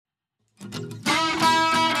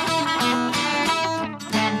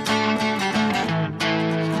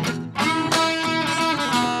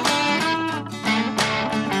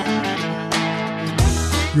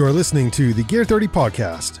You are listening to the Gear 30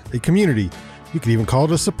 podcast, a community, you could even call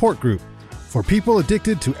it a support group, for people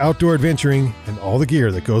addicted to outdoor adventuring and all the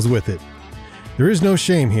gear that goes with it. There is no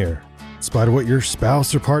shame here. In spite of what your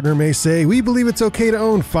spouse or partner may say, we believe it's okay to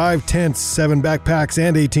own 5 tents, 7 backpacks,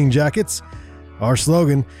 and 18 jackets. Our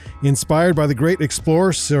slogan, inspired by the great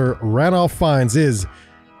explorer Sir Ranulph Fiennes, is,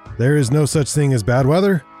 there is no such thing as bad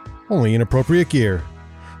weather, only inappropriate gear.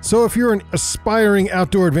 So if you're an aspiring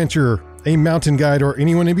outdoor adventurer, a mountain guide, or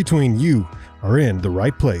anyone in between, you are in the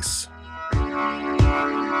right place.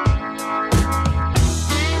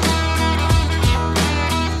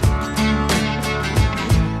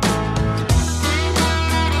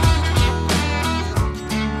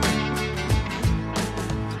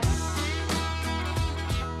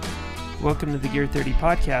 Welcome to the Gear 30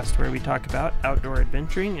 podcast, where we talk about outdoor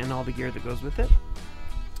adventuring and all the gear that goes with it.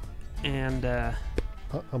 And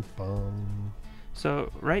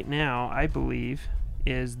so right now, I believe,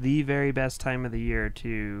 is the very best time of the year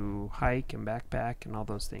to hike and backpack and all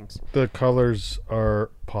those things. The colors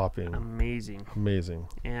are popping. Amazing.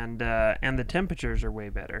 And the temperatures are way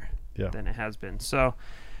better than it has been. So,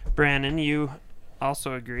 Brandon, you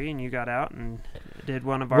also agree, and you got out and did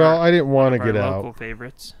one of our I didn't want to get local out.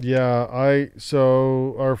 Favorites. Yeah,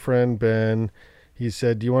 so our friend Ben, he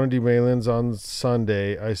said, "Do you want to do Maylands on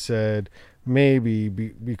Sunday?" I said, "Maybe,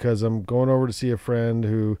 because I'm going over to see a friend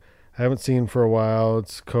who I haven't seen for a while.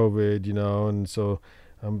 It's COVID, and so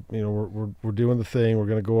we're doing the thing. We're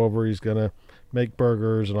gonna go over. He's gonna make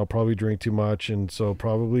burgers, and I'll probably drink too much, and so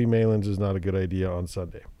probably Maylands is not a good idea on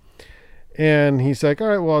Sunday." And he's like, "All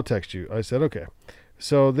right, well, I'll text you." I said, "Okay."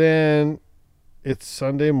 So then it's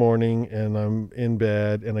Sunday morning, and I'm in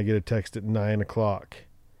bed, and I get a text at 9 o'clock.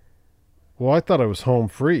 Well, I thought I was home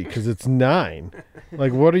free because it's 9.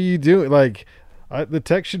 Like, what are you doing? Like, the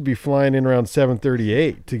text should be flying in around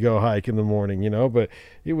 7:38 to go hike in the morning, but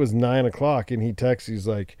it was 9 o'clock, and he texts, he's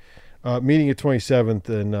like, meeting at 27th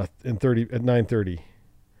and at 9:30.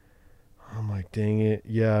 I'm like, dang it.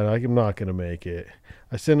 Yeah, I'm not going to make it.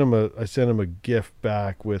 I sent him a gift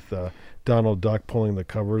back with Donald Duck pulling the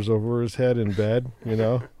covers over his head in bed,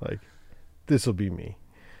 like, this will be me.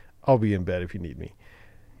 I'll be in bed if you need me.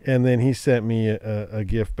 And then he sent me a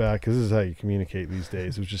gift back, because this is how you communicate these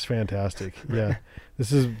days. It was just fantastic. Yeah,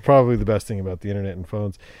 this is probably the best thing about the internet and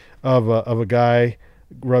phones, of a guy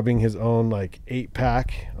rubbing his own, like,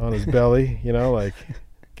 8-pack on his belly, like,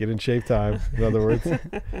 get in shape time, in other words.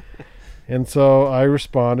 And so I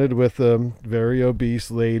responded with a very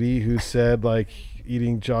obese lady who said, like,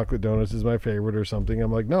 eating chocolate donuts is my favorite or something.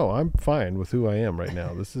 I'm like, no, I'm fine with who I am right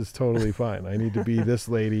now. This is totally fine. I need to be this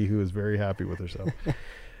lady who is very happy with herself.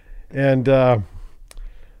 And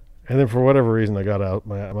then for whatever reason, I got out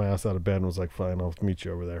my ass out of bed and was like, fine, I'll meet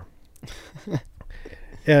you over there.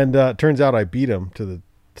 And turns out I beat him to the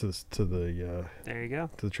there you go,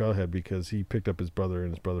 to the trailhead, because he picked up his brother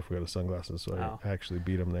and his brother forgot his sunglasses, so I actually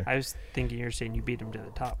beat him there. I was thinking you were saying you beat him to the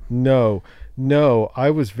top. No, I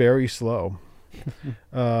was very slow.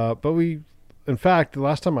 But in fact, the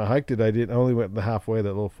last time I hiked it, I only went the halfway,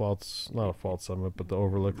 that little not a false summit, but the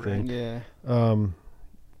overlook thing. Yeah.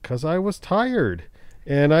 Because I was tired,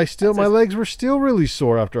 and my legs were still really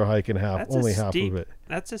sore after hiking half of it.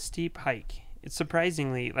 That's a steep hike. It's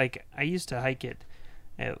surprisingly, like, I used to hike it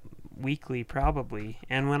weekly probably,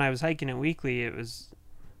 and when I was hiking it weekly,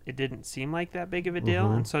 it didn't seem like that big of a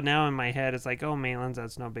deal. And so now in my head it's like, oh, Maylands,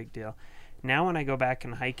 that's no big deal. Now when I go back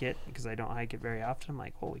and hike it, because I don't hike it very often, I'm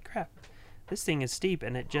like, holy crap, this thing is steep,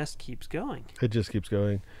 and it just keeps going.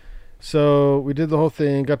 So we did the whole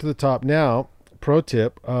thing, got to the top. Now, pro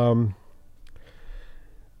tip,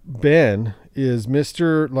 Ben is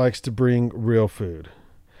Mr. likes to bring real food,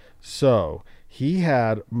 so he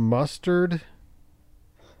had mustard.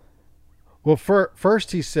 Well,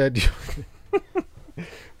 first he said,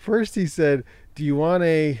 do you want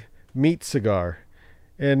a meat cigar?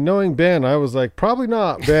 And knowing Ben, I was like, probably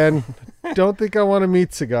not, Ben. Don't think I want a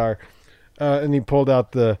meat cigar. And he pulled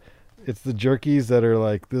out it's the jerkies that are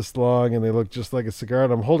like this long, and they look just like a cigar.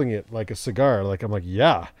 And I'm holding it like a cigar. Like, I'm like,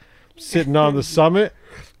 yeah, sitting on the summit,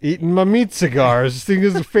 eating my meat cigars. This thing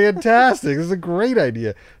is fantastic. This is a great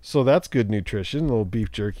idea. So that's good nutrition, a little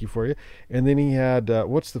beef jerky for you. And then he had,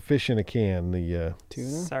 what's the fish in a can? The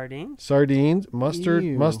tuna? Sardines,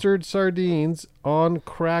 mustard sardines on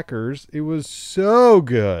crackers. It was so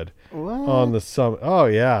good. What? On the summit. Oh,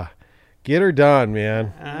 yeah. Get her done,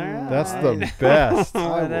 man. Right. That's the best.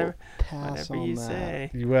 Whatever you that.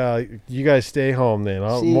 say. Well, you guys stay home then.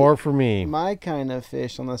 More for me. My kind of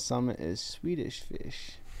fish on the summit is Swedish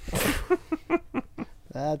fish.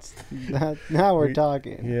 Now we're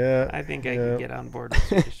talking. Yeah. I think I could get on board with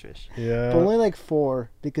Swedish fish. Yeah. But only like 4,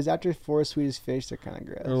 because after 4 Swedish fish, they're kind of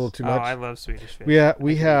gross. A little too Oh, much. I love Swedish fish.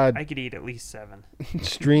 I could eat at least 7.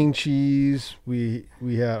 string cheese. I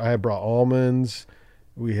had brought almonds.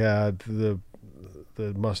 We had the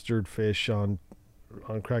mustard fish on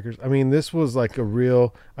crackers. I mean, this was like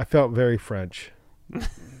I felt very French.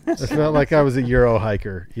 I felt like I was a Euro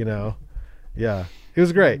hiker, you know. Yeah. It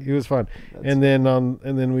was great. It was fun. And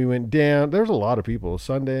then we went down. There was a lot of people.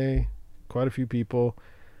 Sunday, quite a few people.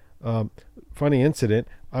 Funny incident.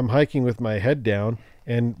 I'm hiking with my head down,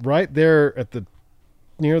 and right there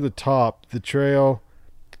near the top, the trail,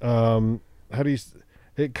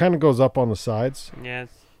 it kind of goes up on the sides. Yeah,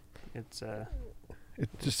 it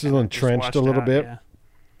just is entrenched a little bit. Yeah.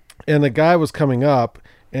 And the guy was coming up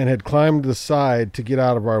and had climbed the side to get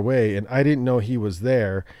out of our way, and I didn't know he was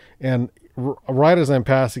there. And right as I'm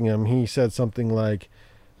passing him, he said something like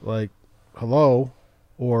hello,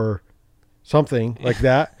 or something like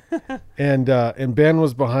that. And Ben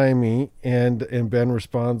was behind me, and Ben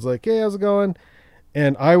responds like, hey, how's it going?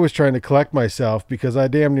 And I was trying to collect myself because I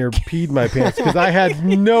damn near peed my pants because I had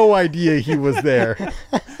no idea he was there.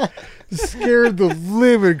 Scared the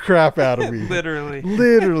living crap out of me. Literally.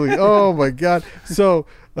 Oh my God. So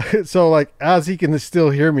like, as he can still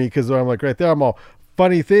hear me, because I'm like right there, I'm all,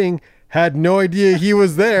 funny thing, had no idea he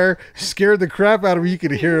was there, scared the crap out of me. You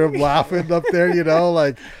could hear him laughing up there, you know,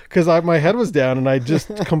 like, because my head was down, and I just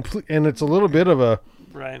and it's a little bit of a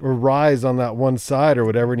rise on that one side or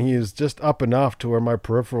whatever, and he is just up enough to where my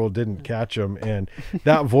peripheral didn't catch him, and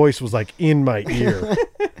that voice was like in my ear.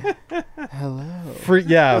 Hello.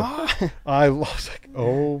 I was like,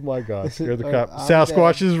 oh my God, scared the crap.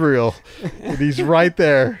 Sasquatch is real, and he's right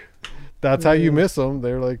there. That's how you miss them.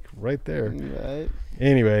 They're like right there. Right.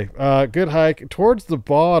 Anyway, good hike towards the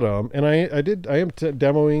bottom, and I am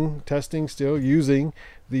demoing, testing still, using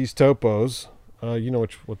these topos. You know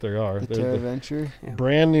what they are. They're TerraVenture.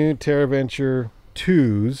 Brand new TerraVenture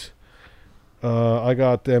 2s. I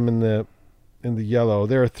got them in the yellow.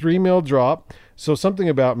 They're a 3 mil drop. So something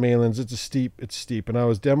about Malin's, it's steep. And I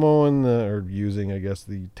was testing the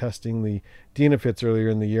Dynafits earlier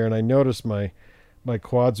in the year, and I noticed my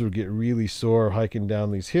quads would get really sore hiking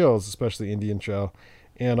down these hills, especially Indian Trail.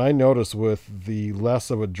 And I noticed with the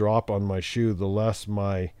less of a drop on my shoe, the less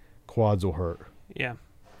my quads will hurt. Yeah.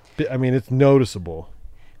 I mean, it's noticeable.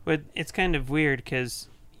 But it's kind of weird because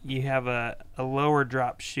you have a lower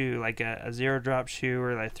drop shoe, like a 0 drop shoe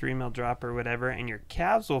or like 3 mil drop or whatever, and your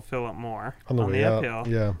calves will feel it more on the uphill.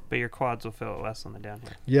 Yeah. But your quads will feel it less on the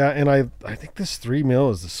downhill. Yeah, and I think this 3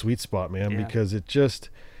 mil is the sweet spot, man, because it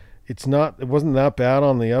wasn't that bad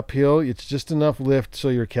on the uphill. It's just enough lift so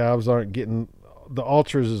your calves aren't getting. The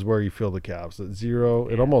ultras is where you feel the calves. At 0,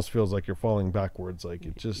 it almost feels like you're falling backwards. Like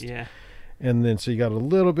it just. Yeah. And then so you got a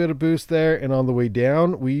little bit of boost there, and on the way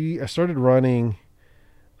down, I started running.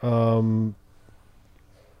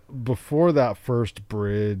 Before that first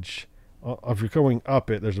bridge, if you're going up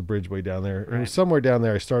it, there's a bridge way down there. Right. It was somewhere down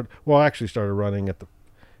there. I actually started running at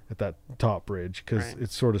that top bridge because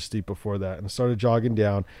it's sort of steep before that, and started jogging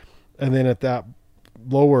down. And then at that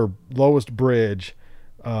lowest bridge,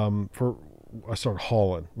 I started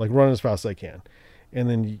hauling, like running as fast as I can. And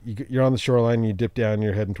then you're on the shoreline, and you dip down, and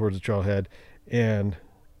you're heading towards the trailhead, and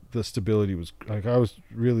the stability was like, I was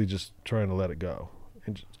really just trying to let it go.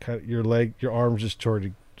 And just kind of your arms just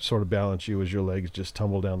sort of balance you as your legs just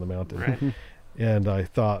tumble down the mountain. Right. And I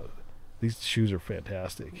thought, these shoes are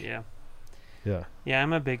fantastic. Yeah. Yeah. Yeah,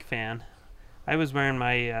 I'm a big fan. I was wearing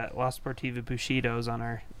my La Sportiva Bushidos on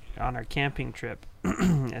our camping trip.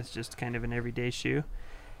 It's just kind of an everyday shoe.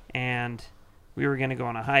 And we were going to go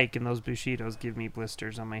on a hike, and those Bushidos give me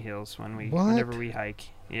blisters on my heels whenever we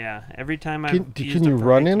hike. Yeah, every time can you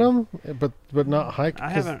run in them, but not hike?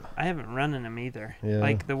 I haven't run in them either. Yeah.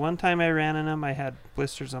 Like the one time I ran in them, I had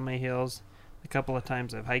blisters on my heels. A couple of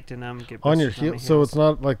times I've hiked in them, get blisters on your heels. So it's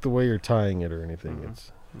not like the way you're tying it or anything.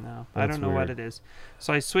 Mm-hmm. No, I don't know what it is.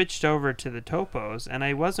 So I switched over to the topos, and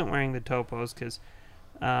I wasn't wearing the topos because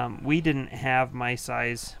we didn't have my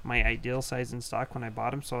ideal size in stock when I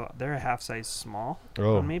bought them, so they're a half size small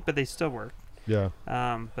on me, but they still work. Yeah.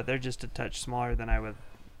 But they're just a touch smaller than I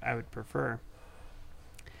would prefer.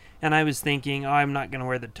 And I was thinking, I'm not going to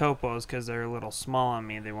wear the topos because they're a little small on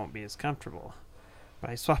me. They won't be as comfortable. But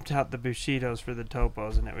I swapped out the Bushidos for the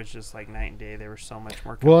topos, and it was just like night and day. They were so much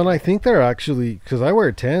more comfortable. Well, and I think they're actually, because I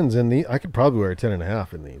wear 10s, and I could probably wear a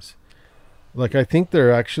 10.5 in these. Like, I think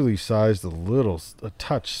they're actually sized a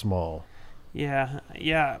touch small. Yeah.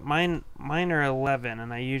 Mine are 11,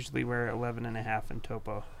 and I usually wear 11.5 in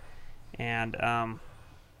topo. And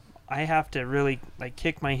I have to really like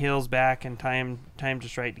kick my heels back and time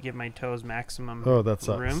just right to give my toes maximum Oh, that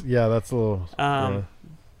sucks. room. Yeah, that's a little. Yeah.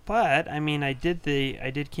 But I mean, I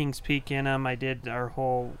did Kings Peak in them. I did our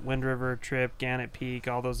whole Wind River trip, Gannett Peak,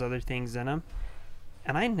 all those other things in them,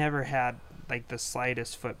 and I never had like the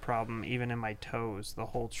slightest foot problem, even in my toes, the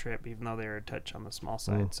whole trip, even though they were a touch on the small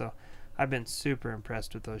side. So I've been super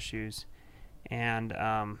impressed with those shoes, and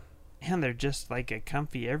they're just like a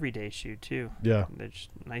comfy everyday shoe too. Yeah, they're just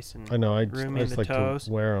nice and I know. I roomy in just the like toes.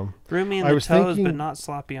 to wear them. Roomy in I the was toes, thinking, but not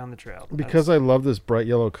sloppy on the trail. Because I love this bright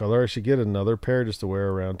yellow color, I should get another pair just to wear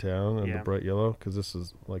around town in the bright yellow. Because this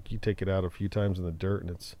is like you take it out a few times in the dirt and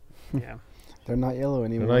it's They're not yellow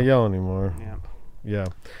anymore. They're not yellow anymore. Yeah.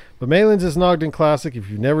 But Malin's is an Ogden classic. If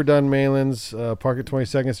you've never done Malin's, park at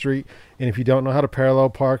 22nd Street. And if you don't know how to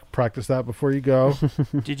parallel park, practice that before you go.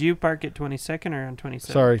 Did you park at 22nd or on 27th?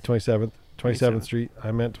 Sorry, 27th Street.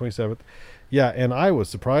 I meant 27th. Yeah, and I was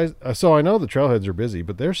surprised. So I know the trailheads are busy,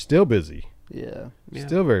 but they're still busy. Yeah.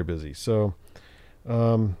 Still very busy. So,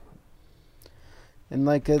 and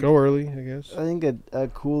like go early, I guess. I think a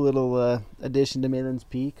cool little addition to Malin's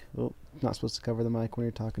Peak. Oh, not supposed to cover the mic when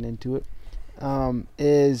you're talking into it.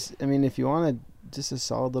 Is, I mean, if you want just a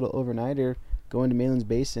solid little overnighter, go into Malin's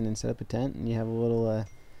Basin and set up a tent, and you have a little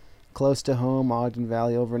close to home Ogden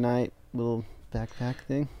Valley overnight little backpack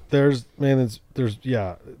thing. There's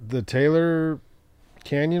the Taylor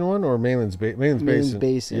Canyon one or Malin's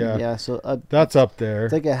Basin. Yeah. So that's up there.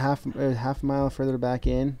 It's like a half mile further back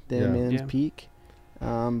in than Malin's Peak.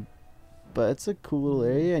 But it's a cool little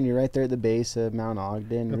area, and you're right there at the base of Mount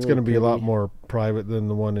Ogden. It's really going to be pretty. a lot more private than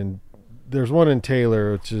the one in. There's one in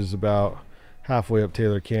Taylor, which is about halfway up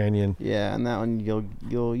Taylor Canyon. Yeah, and that one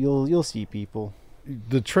you'll see people.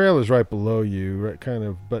 The trail is right below you, right? Kind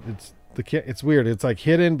of, but it's weird. It's like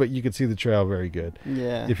hidden, but you can see the trail very good.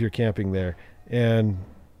 Yeah. If you're camping there, and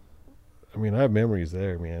I mean, I have memories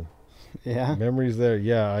there, man. Yeah. Memories there.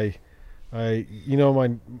 Yeah, I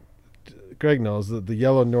my Greg knows the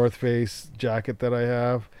yellow North Face jacket that I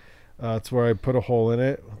have. It's where I put a hole in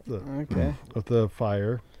it with the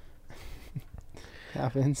fire.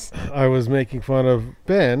 Happens. I was making fun of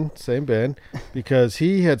same Ben, because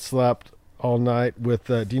he had slept all night with.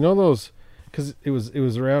 Do you know those? Because it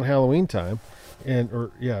was around Halloween time, it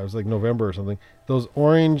was like November or something. Those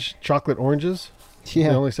chocolate oranges. Yeah.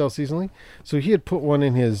 They only sell seasonally. So he had put one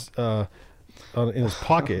in his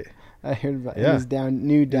pocket. I heard about his down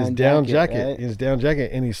jacket. Right? His down jacket,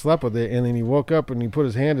 and he slept with it, and then he woke up and he put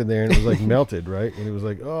his hand in there, and it was like melted, right? And it was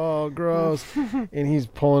like, oh, gross. And he's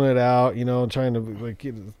pulling it out, trying to like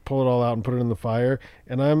pull it all out and put it in the fire.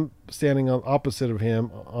 And I'm standing on opposite of him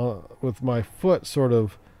with my foot sort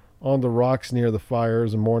of on the rocks near the fire. It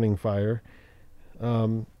was a morning fire.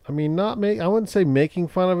 I mean, I wouldn't say making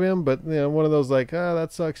fun of him, but one of those like,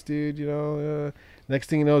 that sucks, dude. Next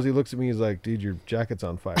thing he knows, he looks at me. He's like, "Dude, your jacket's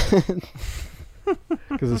on fire."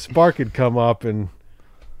 Because a spark had come up and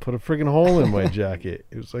put a friggin' hole in my jacket.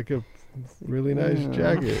 It was like a really nice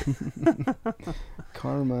jacket.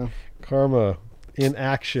 Karma in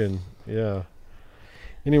action. Yeah.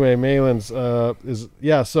 Anyway, Malin's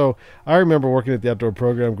So I remember working at the outdoor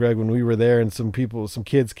program, Greg, when we were there, and some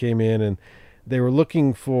kids came in and they were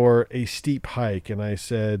looking for a steep hike, and I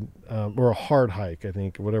said, or a hard hike, I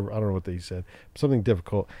think, whatever. I don't know what they said, something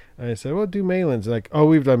difficult. And I said, well, do Malin's. Like, oh,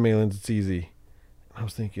 we've done Malin's. It's easy. I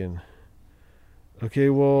was thinking,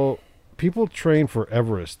 okay, well, people train for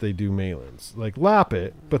Everest. They do Malin's, like lap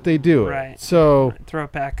it, but they do it. Right. So throw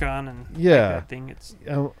it back on and that thing. It's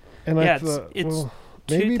I thought, it's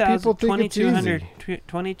maybe people think it's easy.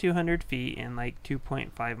 2,200 feet and like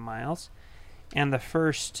 2.5 miles, and the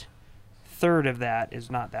first third of that is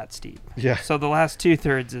not that steep. Yeah. So the last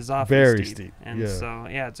 2/3 is awfully very steep. And so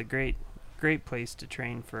it's a great place to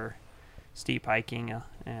train for steep hiking,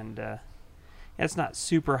 and it's not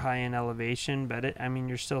super high in elevation, but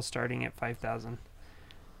you're still starting at 5,000.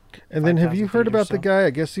 And then have you heard about the guy? I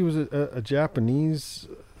guess he was a Japanese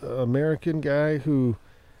American guy who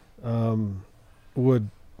would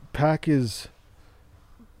pack his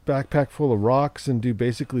backpack full of rocks and do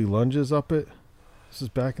basically lunges up it. This is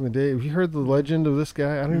back in the day. Have you heard the legend of this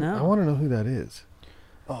guy? I want to know who that is.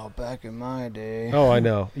 Oh, back in my day. Oh, I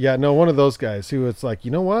know. Yeah, no, one of those guys who it's like,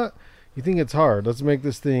 you know what? You think it's hard? Let's make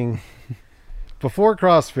this thing. Before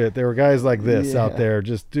CrossFit, there were guys like this out there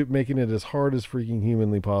just making it as hard as freaking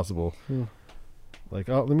humanly possible. Like,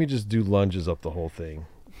 oh, let me just do lunges up the whole thing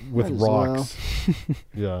with rocks.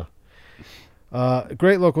 Yeah.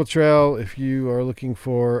 Great local trail if you are looking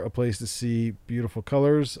for a place to see beautiful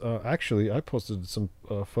colors. Actually, I posted some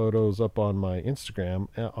photos up on my Instagram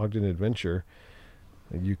at Ogden Adventure.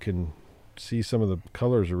 You can see some of the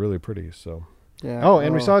colors are really pretty. So. Yeah. Oh,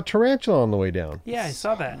 and we saw a tarantula on the way down. Yeah, I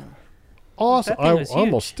saw that. Awesome! That thing I was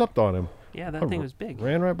almost huge. stepped on him. Yeah, that thing was big.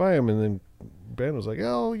 Ran right by him, and then Ben was like,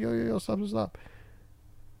 "Oh, yo, stop!"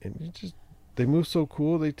 And they move so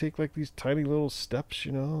cool. They take like these tiny little steps,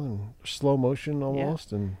 and slow motion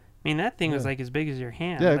almost, and I mean, that thing was like as big as your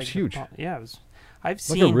hand. Yeah, like it's huge. Yeah, it was. I've like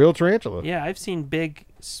seen a real tarantula. Yeah, I've seen big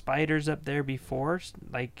spiders up there before,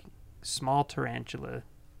 like small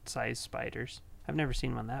tarantula-sized spiders. I've never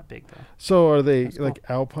seen one that big though. So are they That's cool. like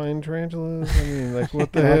alpine tarantulas? I mean, like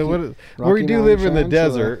what the hell? We Rocky do Mountain live in the tarantula.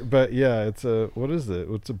 desert, but yeah, it's a what is it?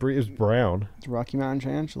 It's a breed. It's brown. It's Rocky Mountain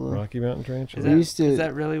tarantula. Rocky Mountain tarantula. Is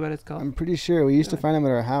that really what it's called? I'm pretty sure we used to find them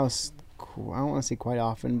at our house. I don't want to say quite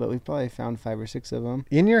often, but we probably found 5 or 6 of them.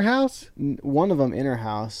 In your house? One of them in our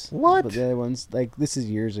house. What? But the other ones, like this is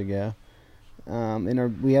years ago.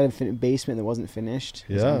 We had a basement that wasn't finished.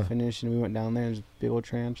 It was Yeah. unfinished, and we went down there. There's a big old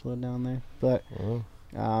tarantula down there. But Oh.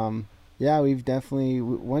 yeah, we've definitely.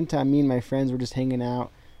 One time, me and my friends were just hanging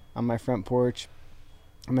out on my front porch,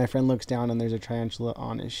 and my friend looks down and there's a tarantula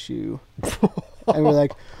on his shoe, and we're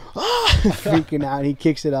like, freaking out. He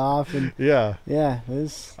kicks it off, and Yeah. yeah, it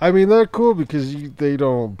was, I mean, they're cool because they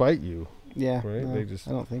don't bite you. yeah. Right, no, they just-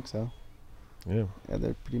 I don't think so. Yeah. Yeah,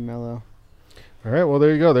 they're pretty mellow. All right. Well,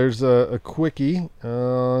 there you go. There's a quickie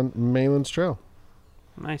on Malin's Trail.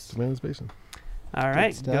 Nice. Malin's Basin. All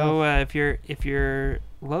right, stuff. go if you're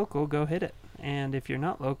local, go hit it. And if you're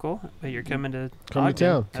not local, but you're coming to Come to Ogden,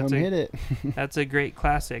 town. that's Come a, hit it. That's a great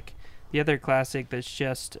classic. The other classic that's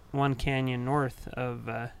just one canyon north of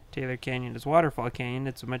Taylor Canyon is Waterfall Canyon.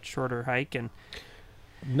 It's a much shorter hike, and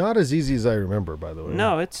Not as easy as I remember, by the way.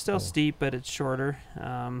 no, it's still Oh. steep, but it's shorter.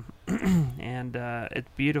 And it's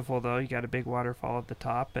beautiful though. You got a big waterfall at the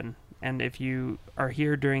top, and if you are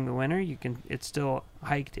here during the winter, it's still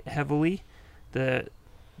hiked heavily. The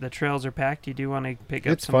trails are packed. You do want to pick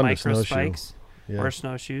up It's some fun to micro snowshoe. spikes Yeah. or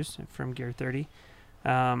snowshoes from Gear 30,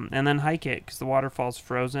 and then hike it because the waterfall's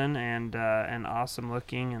frozen and awesome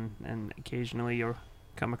looking, and occasionally you'll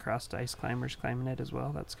come across ice climbers climbing it as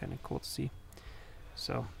well. That's kind of cool to see.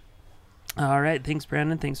 So, all right, thanks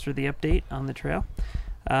Brandon. Thanks for the update on the trail.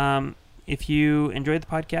 If you enjoyed the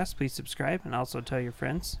podcast, please subscribe and also tell your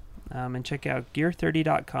friends. And check out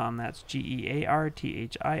gear30.com. That's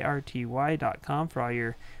GEARTHIRTY.com for all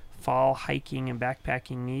your fall hiking and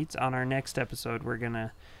backpacking needs. On our next episode, we're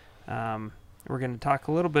gonna talk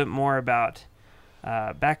a little bit more about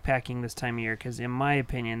backpacking this time of year, because in my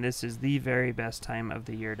opinion, this is the very best time of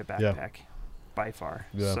the year to backpack by far.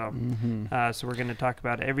 Yeah. So, Mm-hmm. so we're going to talk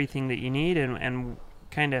about everything that you need and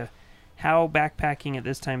kind of how backpacking at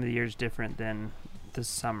this time of the year is different than the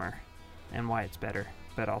summer and why it's better,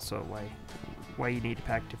 but also why you need to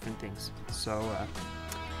pack different things. So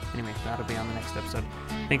anyway, that'll be on the next episode.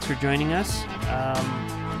 Thanks for joining us.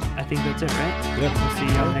 I think that's it, right? Yeah. We'll see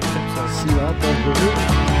you on the next episode. See you out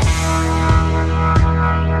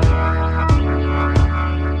there.